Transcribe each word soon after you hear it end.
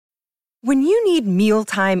When you need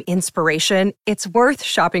mealtime inspiration, it's worth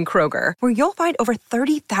shopping Kroger, where you'll find over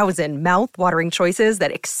 30,000 mouth-watering choices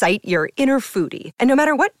that excite your inner foodie. And no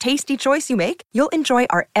matter what tasty choice you make, you'll enjoy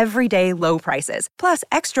our everyday low prices, plus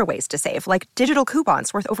extra ways to save, like digital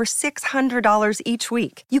coupons worth over $600 each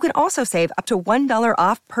week. You can also save up to $1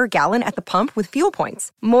 off per gallon at the pump with fuel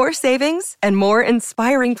points. More savings and more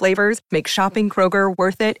inspiring flavors make shopping Kroger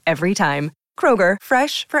worth it every time. Kroger,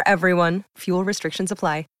 fresh for everyone. Fuel restrictions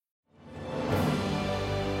apply.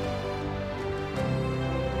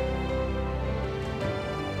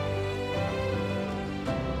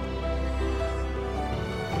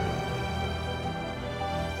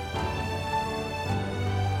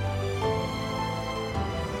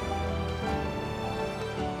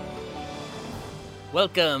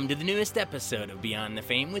 Welcome to the newest episode of Beyond the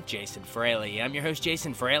Fame with Jason Fraley. I'm your host,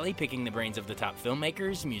 Jason Fraley, picking the brains of the top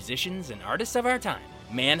filmmakers, musicians, and artists of our time.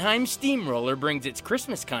 Mannheim Steamroller brings its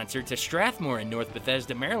Christmas concert to Strathmore in North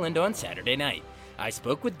Bethesda, Maryland on Saturday night. I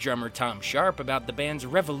spoke with drummer Tom Sharp about the band's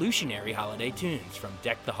revolutionary holiday tunes, from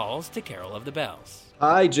Deck the Halls to Carol of the Bells.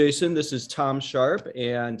 Hi, Jason. This is Tom Sharp,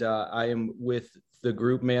 and I am with the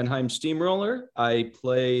group Mannheim Steamroller. I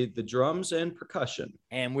play the drums and percussion.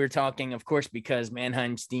 And we're talking, of course, because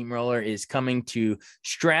Mannheim Steamroller is coming to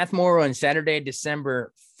Strathmore on Saturday,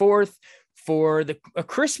 December 4th for a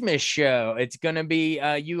Christmas show. It's going to be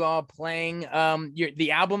you all playing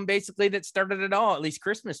the album basically that started it all, at least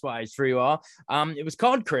Christmas-wise for you all. It was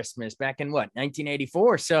called Christmas back in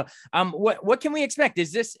 1984. So what can we expect?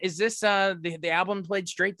 Is this the album played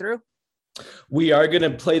straight through? We are going to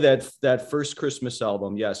play that first Christmas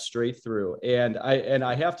album, yes, straight through. And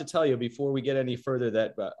I have to tell you before we get any further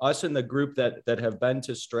that us in the group that have been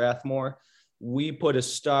to Strathmore, we put a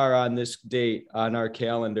star on this date on our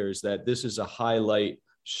calendars that this is a highlight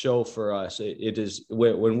show for us. It is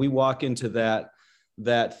when we walk into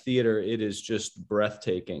that theater, it is just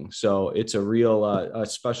breathtaking. So it's a real a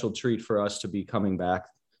special treat for us to be coming back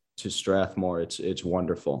to Strathmore. It's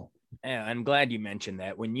wonderful. Yeah, I'm glad you mentioned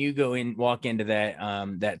that. When you walk into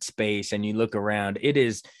that space and you look around,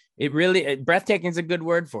 breathtaking is a good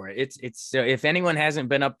word for it. It's so if anyone hasn't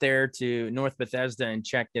been up there to North Bethesda and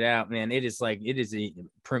checked it out, man, it is a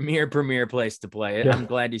premier place to play. Yeah. I'm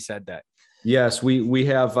glad you said that. Yes, we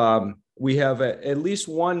have at least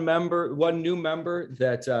one new member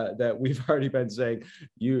that we've already been saying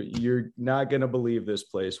you're not going to believe this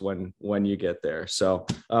place when you get there. So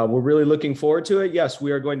we're really looking forward to it. Yes,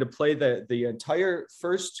 we are going to play the entire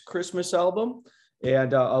first Christmas album,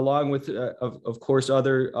 and along with of course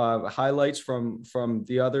other highlights from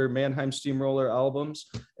the other Mannheim Steamroller albums.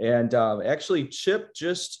 And actually, Chip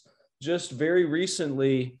just very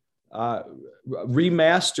recently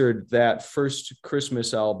remastered that first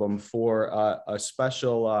Christmas album for a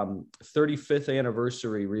special 35th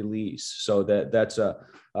anniversary release. So that's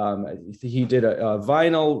he did a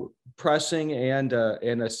vinyl pressing and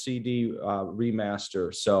a CD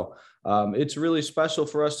remaster. So it's really special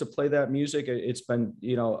for us to play that music. It's been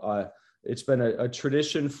it's been a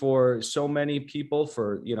tradition for so many people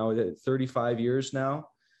for 35 years now,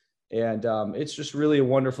 and it's just really a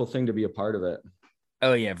wonderful thing to be a part of it.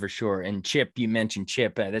 Oh, yeah, for sure. And Chip, you mentioned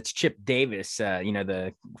Chip. That's Chip Davis,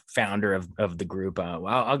 the founder of the group.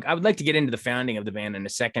 I would like to get into the founding of the band in a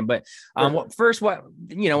second. But first, while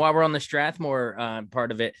we're on the Strathmore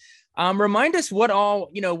part of it, remind us what all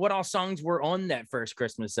songs were on that first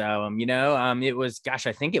Christmas album. It was, gosh,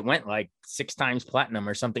 I think it went like 6 times platinum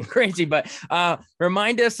or something crazy. But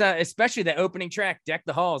remind us, especially the opening track, Deck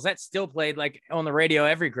the Halls. That's still played like on the radio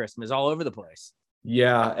every Christmas all over the place.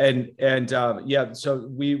 Yeah. And so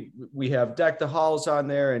we have Deck the Halls on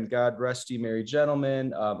there, and God Rest Ye Merry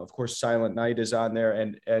Gentlemen. Of course, Silent Night is on there.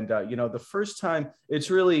 And the first time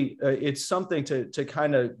it's really, it's something to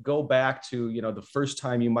kind of go back to, the first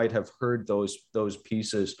time you might have heard those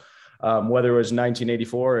pieces, whether it was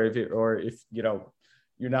 1984 or if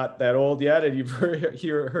you're not that old yet and you've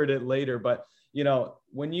heard it later. But,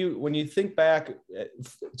 when you think back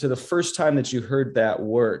to the first time that you heard that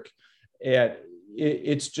work, and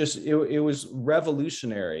it was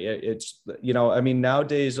revolutionary.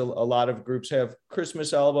 Nowadays a lot of groups have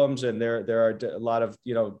Christmas albums, and there are a lot of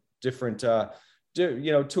different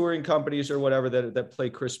touring companies or whatever that play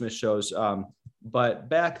Christmas shows. But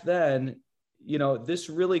back then, this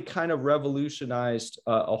really kind of revolutionized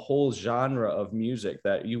a whole genre of music,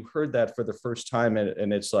 that you heard that for the first time,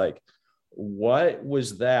 and it's like, what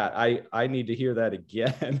was that? I need to hear that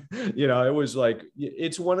again. It was like,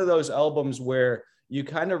 it's one of those albums where you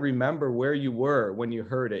kind of remember where you were when you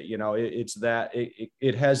heard it. It's that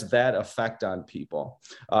it has that effect on people.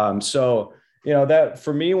 So that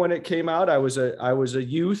for me, when it came out, I was a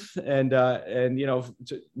youth, and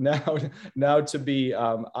now to be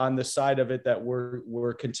on the side of it, that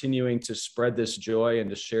we're continuing to spread this joy and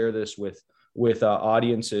to share this with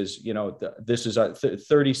audiences. This is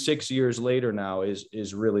 36 years later now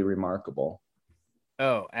is really remarkable.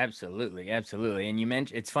 Oh, absolutely. Absolutely. And you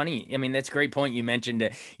mentioned, it's funny. I mean, that's a great point. You mentioned, in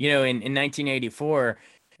 1984,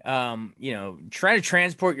 try to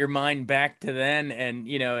transport your mind back to then,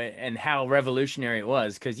 and how revolutionary it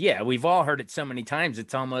was. Cause yeah, we've all heard it so many times.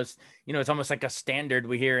 It's almost like a standard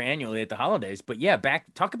we hear annually at the holidays, but yeah,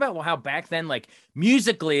 talk about how back then, like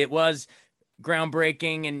musically it was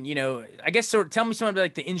groundbreaking. And I guess sort of tell me something about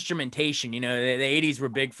like the instrumentation. The 80s were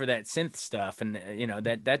big for that synth stuff, and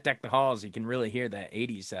that Deck the Halls, you can really hear that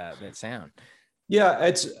 80s that sound.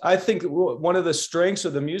 Yeah, I think one of the strengths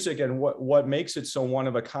of the music and what makes it so one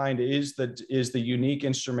of a kind is the unique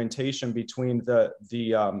instrumentation between the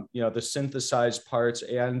synthesized parts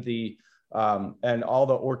and and all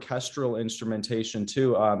the orchestral instrumentation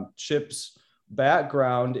too. Chip's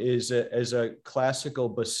background is as a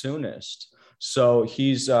classical bassoonist. So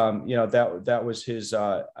he's, that was his,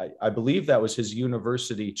 I believe that was his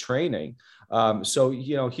university training. So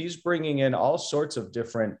he's bringing in all sorts of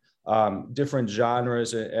different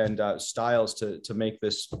genres and styles to make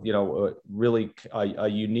this, really a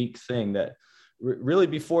unique thing that really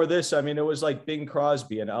before this, I mean, it was like Bing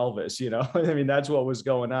Crosby and Elvis, I mean, that's what was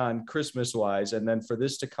going on Christmas wise. And then for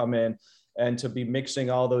this to come in and to be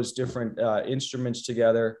mixing all those different instruments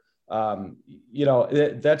together, that's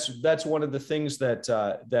one of the things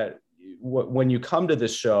that when you come to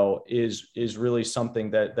this show is really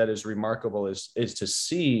something that is remarkable is to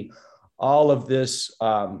see all of this,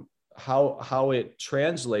 how it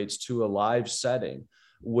translates to a live setting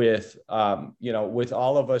with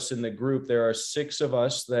all of us in the group. There are 6 of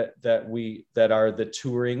us that are the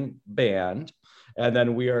touring band, and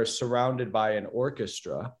then we are surrounded by an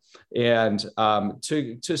orchestra, and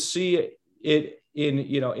to see it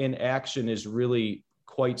in action is really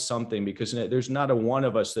quite something, because there's not a one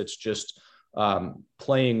of us that's just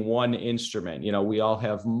playing one instrument. We all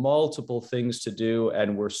have multiple things to do,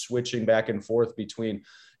 and we're switching back and forth between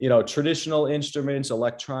traditional instruments,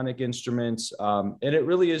 electronic instruments, and it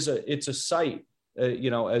really is it's a sight,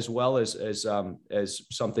 as well as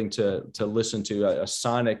something to listen to, a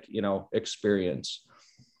sonic experience.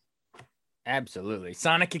 Absolutely.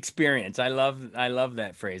 Sonic experience. I love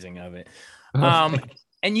that phrasing of it.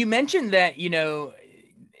 And you mentioned that,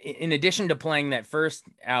 in addition to playing that first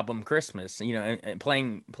album, Christmas, and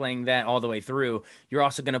playing that all the way through, you're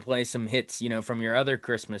also going to play some hits, from your other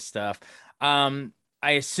Christmas stuff.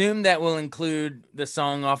 I assume that will include the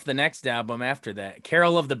song off the next album after that,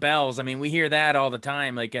 Carol of the Bells. I mean, we hear that all the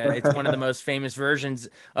time. Like it's one of the most famous versions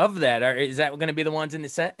of that. Is that going to be the ones in the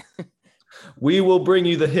set? We will bring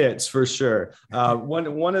you the hits for sure.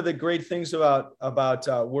 One of the great things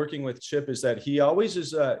about working with Chip is that he always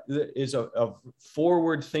is a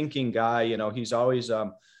forward thinking guy. He's always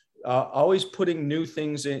putting new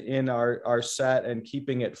things in our set and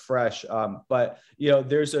keeping it fresh. But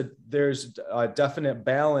there's a definite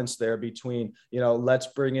balance there between let's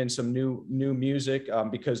bring in some new music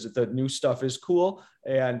because the new stuff is cool,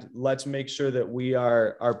 and let's make sure that we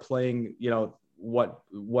are playing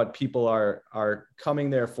what people are coming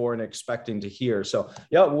there for and expecting to hear. So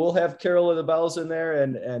yeah, we'll have Carol of the Bells in there,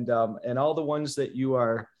 and all the ones that you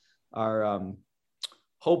are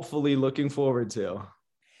hopefully looking forward to.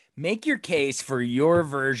 Make your case for your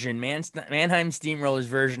version, Mannheim Steamrollers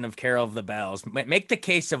version of Carol of the Bells. Make the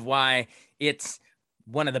case of why it's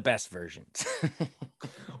one of the best versions.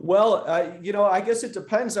 Well, I guess it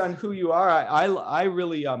depends on who you are. I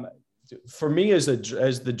really for me as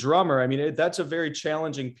the drummer, I mean, that's a very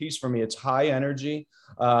challenging piece for me. It's high energy.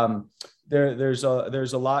 There's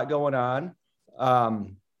a lot going on.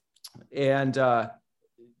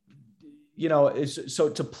 So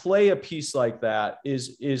to play a piece like that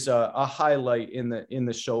is a highlight in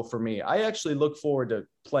the show for me. I actually look forward to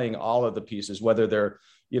playing all of the pieces, whether they're,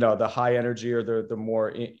 the high energy or the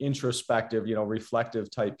more introspective,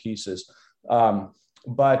 reflective type pieces.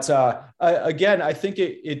 But again, I think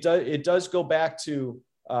it does go back to,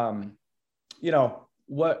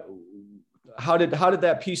 how did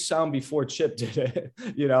that piece sound before Chip did it,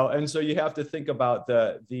 and so you have to think about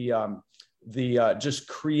the just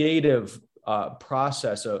creative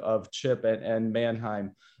process of Chip and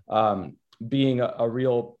Mannheim being a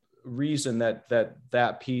real reason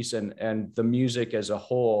that piece and the music as a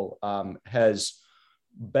whole has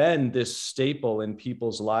been this staple in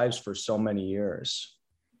people's lives for so many years.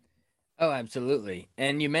 Oh, absolutely.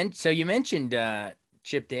 And you mentioned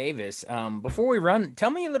Chip Davis. Before we run,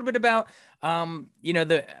 tell me a little bit about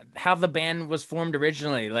How the band was formed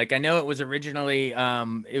originally. Like I know it was originally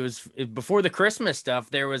before the Christmas stuff.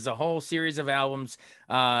 There was a whole series of albums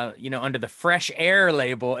under the Fresh Air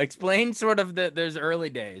label. Explain sort of those early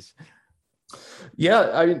days.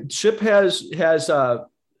 Yeah, I mean, Chip has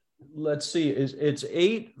let's see, it's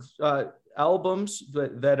 8 albums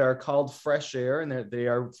that are called Fresh Air, and they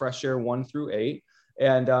are Fresh Air 1 through 8.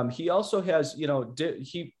 And he also has,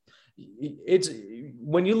 it's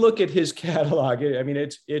when you look at his catalog, I mean,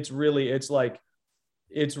 it's really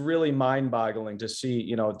mind-boggling to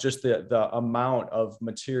see, just the amount of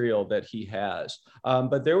material that he has.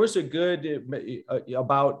 But there was a good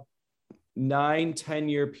about 9-10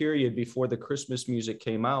 year period before the Christmas music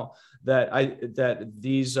came out that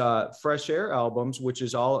these Fresh Air albums, which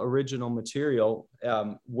is all original material,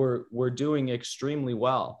 were doing extremely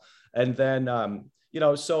well. And then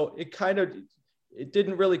so it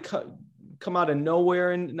didn't really come out of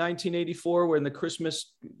nowhere in 1984 when the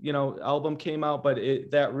Christmas album came out, but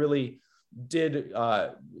that really did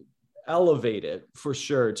elevate it for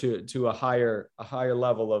sure to a higher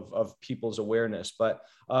level of people's awareness. But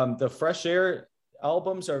the Fresh Air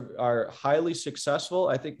albums are highly successful.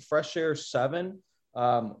 I think Fresh Air 7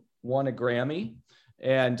 won a Grammy,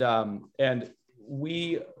 and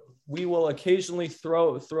we will occasionally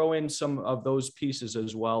throw in some of those pieces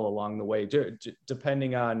as well along the way,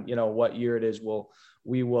 depending on what year it is.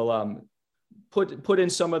 We will put in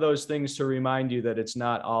some of those things to remind you that it's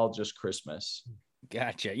not all just Christmas.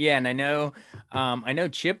 Gotcha. Yeah, and I know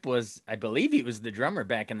Chip was, I believe he was the drummer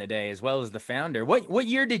back in the day as well as the founder. What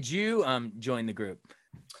year did you join the group?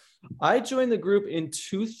 I joined the group in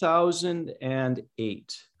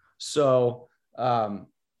 2008. So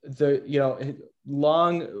it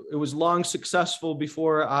was long successful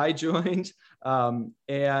before I joined, and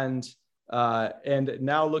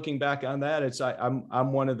now looking back on that,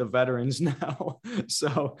 I'm one of the veterans now.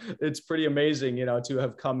 So it's pretty amazing, to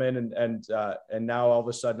have come in and now all of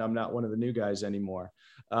a sudden I'm not one of the new guys anymore.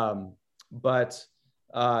 But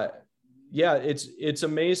it's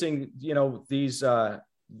amazing,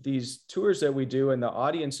 these tours that we do and the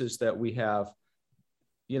audiences that we have,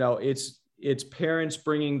 it's parents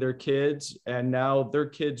bringing their kids, and now their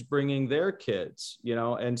kids bringing their kids,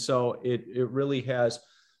 and so it really has.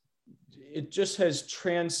 It just has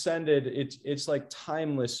transcended. It's like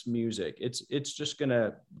timeless music. It's just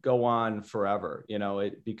gonna go on forever,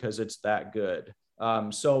 because it's that good.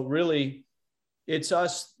 So really, it's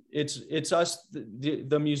us. It's us,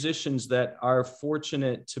 the musicians that are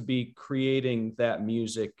fortunate to be creating that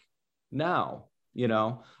music now.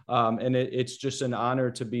 And it's just an honor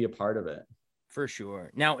to be a part of it. For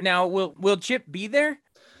sure. Now, will Chip be there?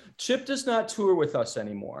 Chip does not tour with us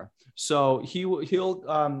anymore. So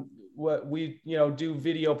he'll we do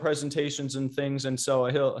video presentations and things, and so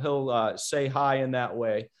he'll say hi in that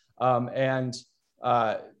way.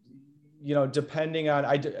 Depending on,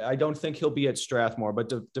 I don't think he'll be at Strathmore,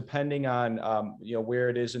 but depending on where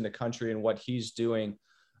it is in the country and what he's doing,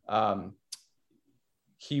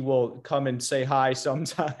 he will come and say hi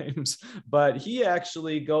sometimes. But he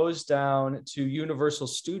actually goes down to Universal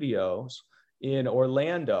Studios in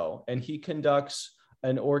Orlando, and he conducts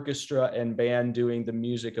an orchestra and band doing the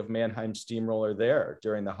music of Mannheim Steamroller there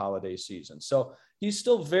during the holiday season. So he's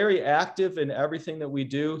still very active in everything that we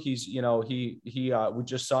do. He's, we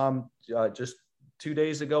just saw him just 2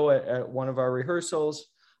 days ago at one of our rehearsals.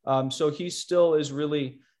 So he still is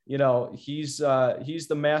really, he's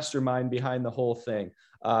the mastermind behind the whole thing.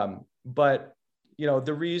 But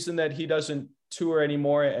the reason that he doesn't tour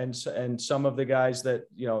anymore, and some of the guys that,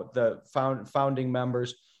 the founding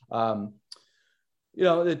members,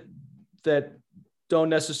 that don't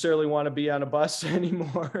necessarily want to be on a bus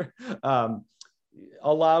anymore,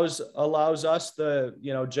 allows us,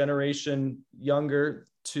 the generation younger,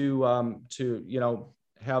 to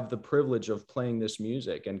have the privilege of playing this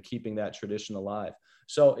music and keeping that tradition alive.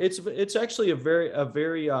 So it's actually a very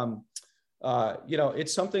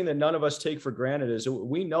it's something that none of us take for granted. Is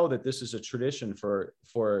we know that this is a tradition for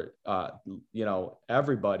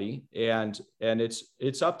everybody, and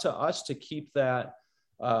it's up to us to keep that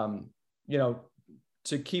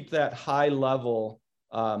to keep that high level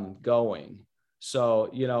going. So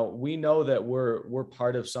we know that we're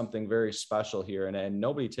part of something very special here, and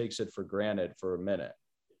nobody takes it for granted for a minute.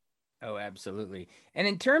 Oh, absolutely. And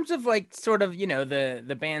in terms of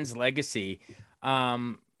the band's legacy,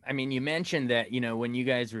 I mean, you mentioned that, when you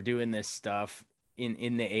guys were doing this stuff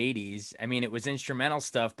in the 80s, I mean, it was instrumental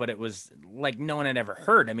stuff, but it was like no one had ever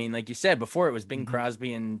heard. I mean, like you said before, it was Bing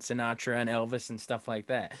Crosby and Sinatra and Elvis and stuff like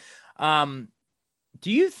that. Do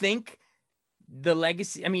you think the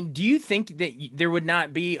legacy, I mean, do you think that there would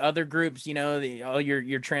not be other groups, all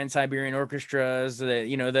your Trans-Siberian Orchestras,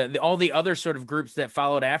 all the other sort of groups that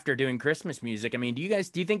followed after doing Christmas music? I mean, do you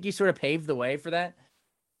think you sort of paved the way for that?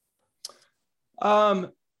 I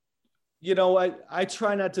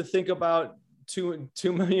try not to think about too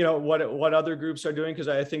many, what other groups are doing, because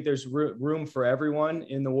I think there's room for everyone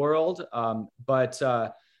in the world. But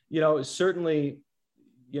certainly,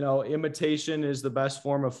 imitation is the best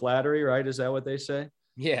form of flattery, right? Is that what they say?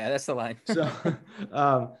 Yeah, that's the line.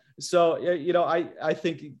 I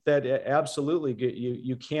think that absolutely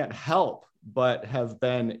you can't help but have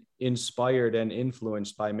been inspired and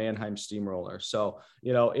influenced by Mannheim Steamroller. So,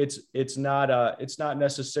 it's not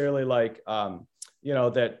necessarily like,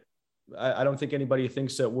 that I don't think anybody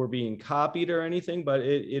thinks that we're being copied or anything, but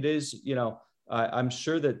it is, I'm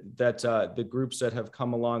sure that the groups that have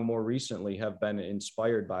come along more recently have been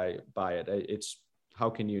inspired by it. It's, how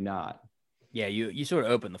can you not? Yeah, you sort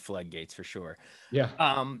of open the floodgates for sure. Yeah.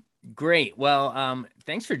 Great. Well,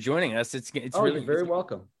 thanks for joining us. It's really, you're very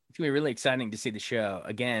welcome. It's gonna be really exciting to see the show.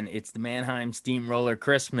 Again, it's the Mannheim Steamroller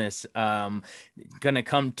Christmas. Gonna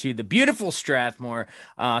come to the beautiful Strathmore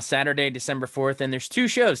Saturday, December 4th, and there's 2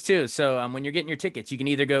 shows too. So when you're getting your tickets, you can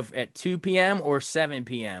either go at 2 p.m. or 7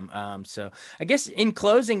 p.m. So I guess in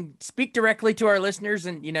closing, speak directly to our listeners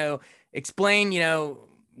and explain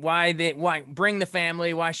why bring the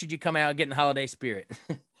family, why should you come out, get in the holiday spirit.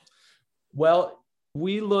 Well,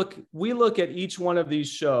 we look at each one of these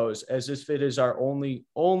shows as if it is our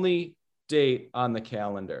only date on the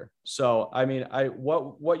calendar. So, I mean,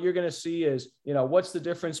 what you're going to see is, what's the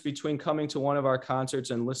difference between coming to one of our concerts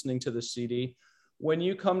and listening to the CD? When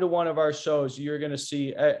you come to one of our shows, you're going to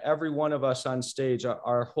see every one of us on stage,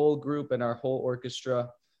 our whole group and our whole orchestra.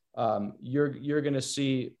 You're going to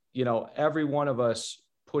see, every one of us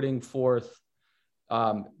putting forth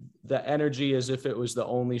the energy as if it was the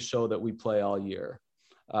only show that we play all year.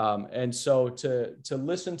 And so to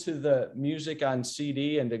listen to the music on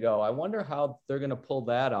CD and to go, I wonder how they're going to pull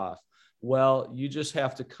that off. Well, you just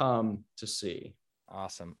have to come to see.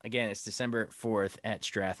 Awesome. Again, it's December 4th at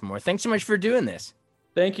Strathmore. Thanks so much for doing this.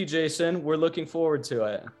 Thank you, Jason. We're looking forward to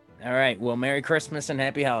it. All right. Well, Merry Christmas and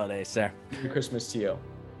Happy Holidays, sir. Merry Christmas to you.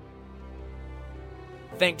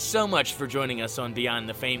 Thanks so much for joining us on Beyond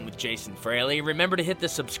the Fame with Jason Fraley. Remember to hit the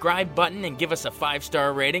subscribe button and give us a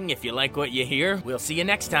 5-star rating if you like what you hear. We'll see you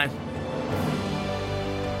next time.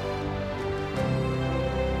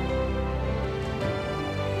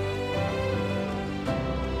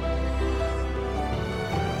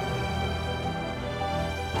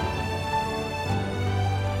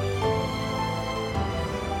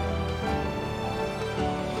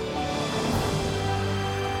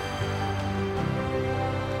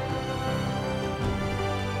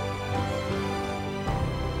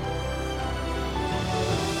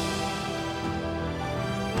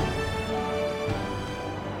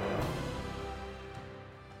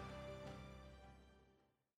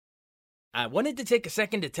 I wanted to take a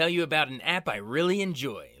second to tell you about an app I really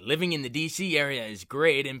enjoy. Living in the DC area is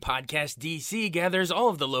great, and Podcast DC gathers all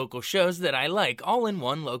of the local shows that I like all in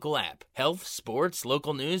one local app. Health, sports,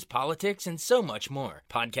 local news, politics, and so much more.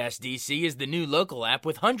 Podcast DC is the new local app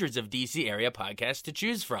with hundreds of DC area podcasts to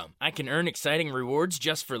choose from. I can earn exciting rewards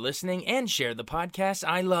just for listening and share the podcasts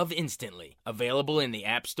I love instantly. Available in the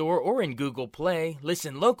App Store or in Google Play,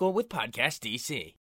 listen local with Podcast DC.